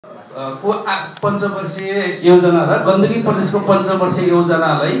को पञ्चवर्षीय योजना र गण्डकी प्रदेशको पञ्चवर्षीय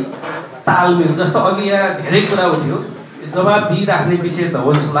योजनालाई तालमेल, जस्तो अघि यहाँ धेरै कुरा उठ्यो, जवाब दिइराख्ने विषय त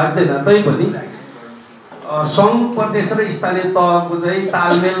हो जस्तो लाग्दैन। तैपनि सङ्घ प्रदेश र स्थानीय तहको चाहिँ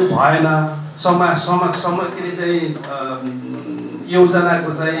तालमेल भएन, के अरे चाहिँ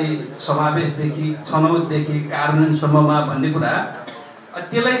योजनाको चाहिँ समावेशदेखि छनौटदेखि कार्यान्वयनसम्ममा भन्ने कुरा,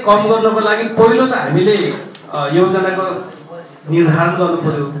 त्यसलाई कम गर्नको लागि पहिलो त हामीले योजनाको निर्धारण गर्नु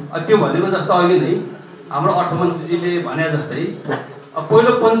पर्यो। त्यो भनेको जस्तो अघि नै हाम्रो अर्थमन्त्रीजीले भने जस्तै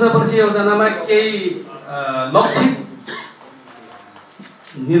पहिलो पञ्चवर्षीय योजनामा केही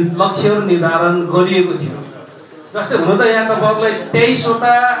लक्ष्यहरू निर्धारण गरिएको थियो। जस्तै हुन त यहाँ तपाईँहरूलाई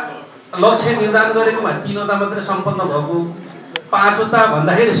 23वटा लक्ष्य निर्धारण गरेकोमा 3वटा मात्रै सम्पन्न भएको, 5वटा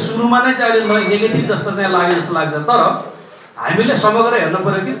भन्दाखेरि सुरुमा नै चाहिँ अहिले नेगेटिभ जस्तो चाहिँ लाग्यो जस्तो लाग्छ। तर हामीले समग्र हेर्नु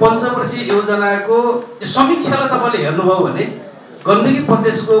पर्यो कि पञ्चवर्षीय योजनाको समीक्षालाई तपाईँले हेर्नुभयो भने गण्डकी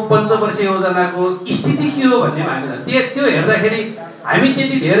प्रदेशको पञ्चवर्षीय योजनाको स्थिति के हो भन्नेमा हामी त्यो हेर्दाखेरि हामी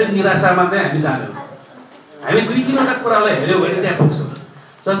त्यति धेरै निराशामा चाहिँ हामी जाँदैनौँ। हामी 2-3वटा कुरालाई हेऱ्यौँ भने त्यहाँ पुग्छौँ।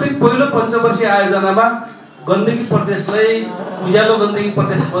 जस्तै पहिलो पञ्चवर्षीय आयोजनामा गण्डकी प्रदेशलाई उज्यालो गण्डकी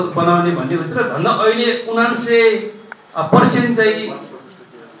प्रदेश बनाउने भन्ने भित्र झन् अहिले 99% चाहिँ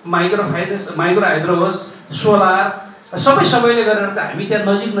माइक्रो फाइनेन्स, माइक्रो हाइड्रो होस्, सोलर सबैले गरेर चाहिँ हामी त्यहाँ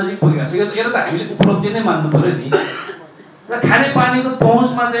नजिक पुगेका छौँ। यो त हामीले उपलब्धि नै मान्नु पर्यो नि। र खानेपानीको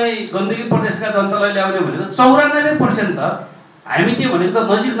पहुँचमा चाहिँ गण्डकी प्रदेशका जनतालाई ल्याउने भनेको 94% त हामी त्यो भनेको त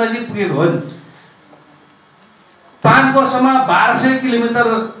नजिक पुगेको हो नि। 5 वर्षमा 1200 किलोमिटर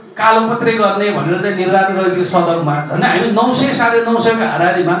कालोपत्रे गर्ने भनेर चाहिँ निर्धारण गरेको सदनमा झन् हामी 900 साढे 900 को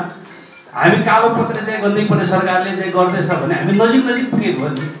हाराहारीमा हामी कालोपत्रे चाहिँ गण्डकी प्रदेश सरकारले चाहिँ गर्दैछ भने हामी नजिक पुगेको हो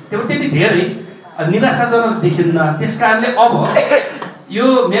नि। त्यो त्यति धेरै निराशाजनक देखिन्न। त्यस कारणले अब यो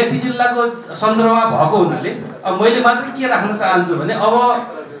म्याग्दी जिल्लाको सन्दर्भमा भएको हुनाले मैले मात्र के राख्न चाहन्छु भने अब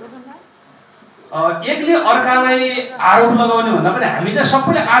एकले अर्कालाई आरोप लगाउने भन्दा पनि हामी चाहिँ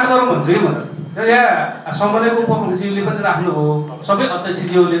सबैले आड गरौँ भन्छु कि म। यहाँ सम्बन्धको उपमुख्यज्यूले पनि राख्नुभयो, सबै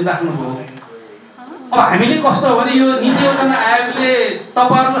अध्यक्षज्यूले पनि राख्नुभयो। अब हामीले कस्तो हो भने यो नीति योजना आयोगले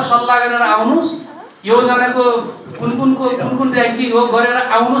तपाईँहरूको सल्लाह गरेर आउनुहोस्, योजनाको कुन र्याङ्किङ हो गरेर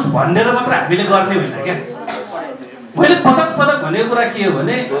आउनुहोस् भनेर मात्र हामीले गर्ने होइन क्या। मैले पटक भनेको कुरा के हो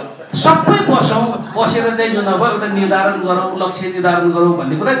भने सबै बसेर चाहिँ जुन अब एउटा निर्धारण गरौँ, लक्ष्य निर्धारण गरौँ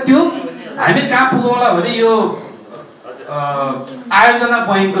भन्ने कुरा, त्यो हामी कहाँ पुगौँला भने यो आयोजना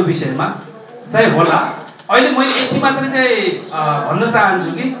बैङ्कको विषयमा चाहिँ होला। अहिले मैले यति मात्रै चाहिँ भन्न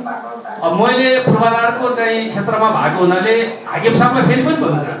चाहन्छु कि मैले पूर्वाधारको चाहिँ क्षेत्रमा भएको हुनाले हाकिम साहबलाई फेरि पनि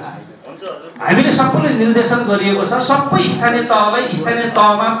भन्न चाहन्छु, हामीले सबैले निर्देशन गरिएको छ सबै स्थानीय तहलाई स्थानीय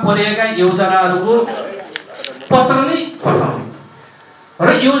तहमा परेका योजनाहरूको पत्र नै पठाउने र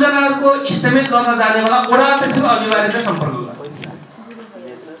योजनाहरूको इस्टिमेट गर्न जाने बेला वडा अध्यक्षको अनिवार्य सम्पर्क गर्नु।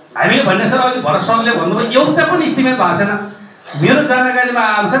 हामीले भन्ने छ अघि भरत सरले भन्नुभयो एउटा पनि इस्टिमेट भएको छैन। मेरो जानकारीमा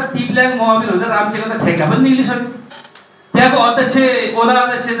अनुसार टिप्ल्याङ महबिर हुन्छ रामचेको त ठेक्का पनि निक्लिसक्यो। त्यहाँको अध्यक्ष वडा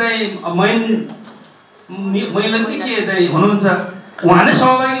अध्यक्ष चाहिँ महिलन के चाहिँ हुनुहुन्छ, उहाँ नै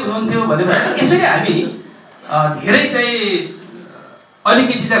सहभागी हुनुहुन्थ्यो भनेपछि यसरी हामी धेरै चाहिँ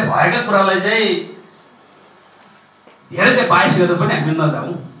अलिकति चाहिँ भएका कुरालाई चाहिँ धेरै चाहिँ बाहिर गरेर पनि हामी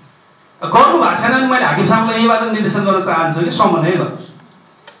नजाउँ। गर्नु भएको छैन भने मैले हाकिम साहबलाई यहीबाट निर्देशन गर्न चाहन्छु कि समन्वय गर्नुहोस्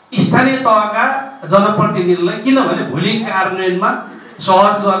स्थानीय तहका जनप्रतिनिधिलाई, किनभने भोलि कार्यान्वयनमा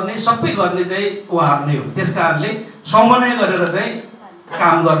सहज गर्ने सबै गर्ने चाहिँ उहाँहरू नै हो। त्यस कारणले समन्वय गरेर चाहिँ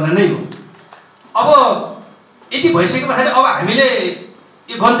काम गर्ने नै हो। अब यति भइसके पछाडि अब हामीले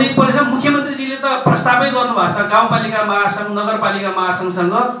यो गण्डकी प्रदेशमा मुख्यमन्त्रीजीले त प्रस्तावै गर्नुभएको छ गाउँपालिका महासङ्घ नगरपालिका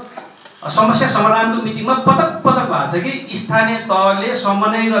महासङ्घसँग समस्या समाधानको मिटिङमा पटक भएको छ कि स्थानीय तहले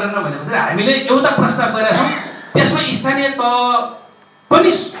समन्वय गरेन भनेपछि हामीले एउटा प्रस्ताव गरेका छौँ, त्यसमा स्थानीय तह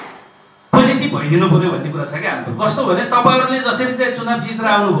पनि पोजिटिभ भइदिनु पर्यो भन्ने कुरा छ क्या हाम्रो। कस्तो भने तपाईँहरूले जसरी चाहिँ चुनाव जितेर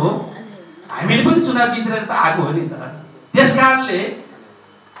आउनुभयो हामीले पनि चुनाव जितेर त आएको हो नि त। त्यस कारणले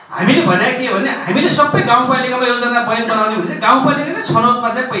हामीले भने के भने हामीले सबै गाउँपालिकामा योजना बयान बनाउने भने गाउँपालिकाले छनौटमा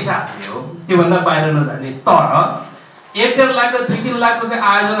चाहिँ पैसा हाल्ने हो, त्योभन्दा बाहिर नजाने। तर 1-1.5 लाख र 2-3 लाखको चाहिँ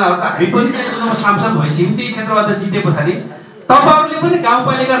आयोजनाहरू त हामी पनि चाहिँ चुनावमा सांसद भइसक्यौँ, त्यही क्षेत्रबाट जिते पछाडि तपाईँहरूले पनि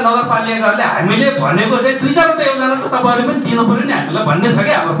गाउँपालिका नगरपालिकाहरूले हामीले भनेको चाहिँ 2-4वटा योजना त तपाईँहरूले पनि दिनु पर्यो नि हामीलाई भन्ने छ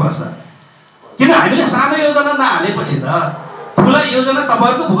क्या हाम्रो प्रश्न। किन हामीले सानो योजना नहालेपछि त ठुला योजना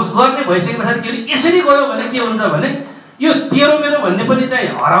तपाईँहरूको गर्ने भइसके पछाडि के भने यसरी गयो भने के हुन्छ भने यो तेरो मेरो भन्ने पनि चाहिँ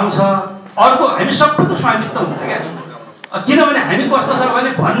हराउँछ। अर्को हामी सबैको स्वामित्व हुन्छ क्या। किनभने हामी कस्तो छ भने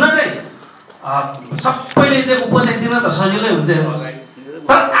भन्न चाहिँ सबैले चाहिँ उपदेश दिन त सजिलै हुन्छ,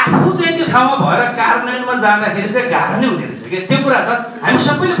 तर आफू चाहिँ त्यो ठाउँमा भएर कार्यान्वयनमा जाँदाखेरि चाहिँ गाह्रो नै हुने रहेछ क्या। त्यो कुरा त हामी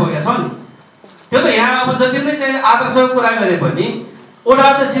सबैले भोगेका छौँ नि। त्यो त यहाँ अब जति नै चाहिँ आदर्शको कुरा गरे पनि वडा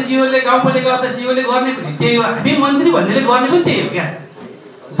अध्यक्षज्यूले गाउँपालिका अध्यक्षज्यूले गर्ने पनि त्यही हो, हामी मन्त्री भन्नेले गर्ने पनि त्यही हो क्या।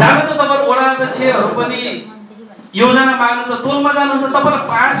 जान त तपाईहरु वडा अध्यक्षहरू पनि योजना माग्नु त टोलमा जानुहुन्छ, तपाईलाई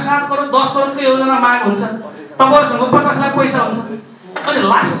 5-7 करोड 10 करोडको योजना माग हुन्छ, तपाईहरुसँग 50 लाख पैसा हुन्छ, अनि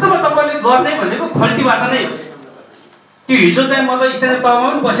लास्टमा तपाईले गर्ने भनेको खल्टीबाट नै हो। त्यो हिजो चाहिँ म त स्थानीय तहमा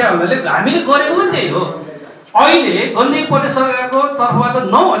पनि बस्या हुनाले हामीले गरेको पनि त्यही हो। अहिले गण्डकी प्रदेश सरकारको तर्फबाट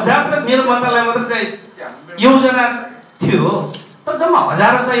 9000 मेरो मन्त्रालय मात्र चाहिँ योजना थियो, तर जम्मा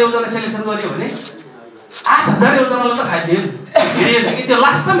हजारवटा योजना सेलेक्सन गर्यो भने 8000 योजनालाई त खाइदियो हेरेन कि त्यो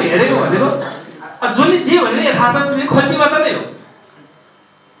लास्टमा हेरेको भनेको जसले जे भने यथार्थ खल्तीबाट नै हो।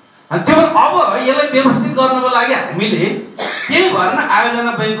 त्यो अब यसलाई व्यवस्थित गर्नको लागि हामीले त्यही भएर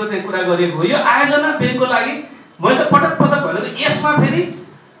आयोजना व्ययको चाहिँ कुरा गरेको हो। यो आयोजना व्ययको लागि मैले त पटक पटक भनेको यसमा फेरि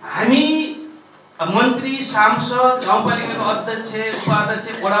हामी मन्त्री सांसद गाउँपालिकाको अध्यक्ष उपाध्यक्ष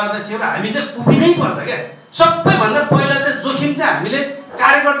वडा अध्यक्षहरू हामी चाहिँ उभिनै पर्छ क्या। सबैभन्दा पहिला चाहिँ जोखिम चाहिँ हामीले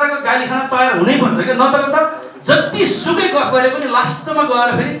कार्यकर्ताको गाली खान तयार हुनै पर्छ क्या, नत्र त जति सुकै गफ गरे पनि लास्टमा गएर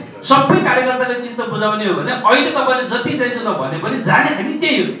फेरि सबै कार्यकर्ताको चित्त बुझाउने हो भने अहिले तपाईले जति चाहिँ नभने पनि जाने हामी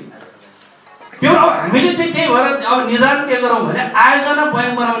त्यही हो। त्यो अब हामीले चाहिँ त्यही भएर अब निर्धारण के गरौँ भने आयोजना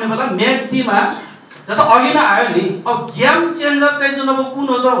बयान बनाउने बेला म्याग्दीमा जब अघि नै आयो नि, अब गेम चेन्जर चाहिँ जुन अब कुन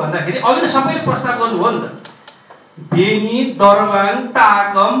हो त भन्दाखेरि अघि नै सबैले प्रस्ताव गर्नुभयो नि त, बेनी दरबाङ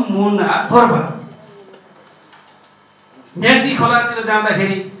टाकम मुना थोरबा। म्याग्दी खोलातिर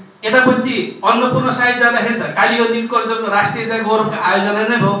जाँदाखेरि यतापट्टि अन्नपूर्ण साइड जाँदाखेरि त कालीगण्डी करिडोरको राष्ट्रिय चाहिँ गौरवको आयोजना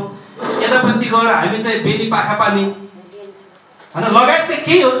नै भयो, यतापट्टि गएर हामी चाहिँ बेनी पाखा पानी हैन लगायतका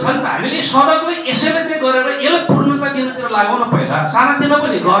केहीहरू छन् त। हामीले सडकले यसैले चाहिँ गरेर यसलाई पूर्णता दिनतिर लागौँ न, पहिला सानातिनो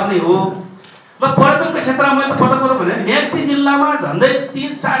पनि गर्ने हो। ल पर्यटनको क्षेत्रमा मैले त पटक पटक भने म्याग्दी जिल्लामा झन्डै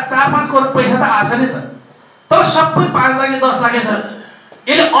 3-4-5 करोड पैसा त आछ नि त, तर सबै 5 लाख 10 लाख छ।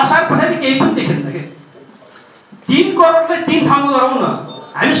 यसले असार पछाडि केही पनि देखिन्न के। 3 करोडले 3 ठाउँमा गरौँ न,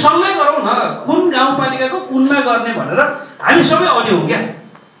 हामी सल्लाह गरौँ न कुन गाउँपालिकाको कुनमा गर्ने भनेर हामी सबै अघि हौँ क्या।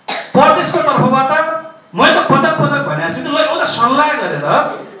 प्रदेशको तर्फबाट मैले त पटक पटक भनेको छु ल एउटा सल्लाह गरेर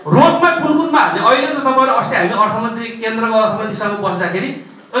रोडमा कुन कुनमा हाल्ने। अहिले त तपाईहरु अस्ति हामी अर्थमन्त्री केन्द्रको अर्थमन्त्रीसँग बस्दाखेरि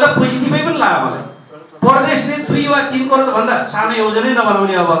एउटा पोजिटिभै पनि लाग्यो मलाई, प्रदेशले 2 वा 3 करोड भन्दा सानो योजनै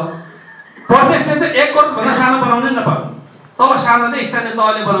नबनाउने। अब प्रदेशले चाहिँ 1 करोड भन्दा सानो बनाउनै नपाउने, तब सानो चाहिँ स्थानीय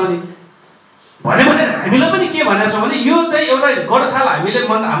तहले बनाउने भनेपछि हामीले पनि के भनेको छौँ भने यो चाहिँ एउटा गडसाल हामीले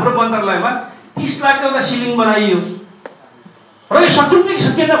हाम्रो मन्त्रालयमा 30 लाखको एउटा सिलिङ बनाइयो र यो सकिन्छ कि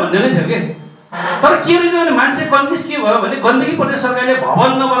सकिएन भन्ने नै थियो के। तर के रहेछ भने मान्छे कन्फ्युज के भयो भने गण्डकी प्रदेश सरकारले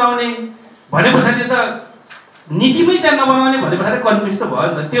भवन नबनाउने भने पछाडि त नीतिमै चाहिँ नबनाउने भने पछाडि कन्फ्युज त भयो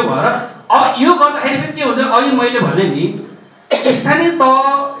नि त। त्यो भएर अब यो गर्दाखेरि पनि के हुन्छ, अघि मैले भने नि स्थानीय तह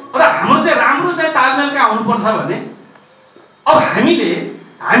र हाम्रो चाहिँ राम्रो चाहिँ तालमेल कहाँ हुनुपर्छ भने अब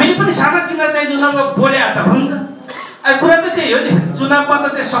हामीले पनि सानातिना चाहिँ जुन अब बोल्या त हुन्छ, कुरा त त्यही हो नि। चुनावमा त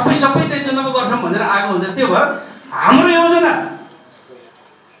चाहिँ सबै चाहिँ चुनाव गर्छौँ भनेर आएको हुन्छ। त्यो भएर हाम्रो योजना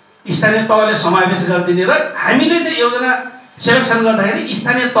स्थानीय तहले समावेश गरिदिने र हामीले चाहिँ योजना सेलेक्सन गर्दाखेरि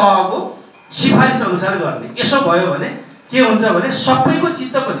स्थानीय तहको सिफारिस अनुसार गर्ने। यसो भयो भने के हुन्छ भने सबैको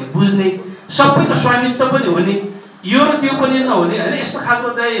चित्त पनि बुझ्ने, सबैको स्वामित्व पनि हुने, यो र त्यो पनि नहुने हैन, यस्तो खालको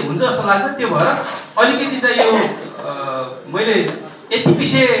चाहिँ हुन्छ जस्तो लाग्छ। त्यो भएर अलिकति चाहिँ यो मैले यति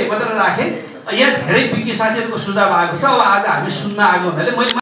विषय मात्र राखेँ। यहाँ धेरै विज्ञ साथीहरूको सुझाव आएको छ, अब आज हामी सुन्न आएको हुनाले मैले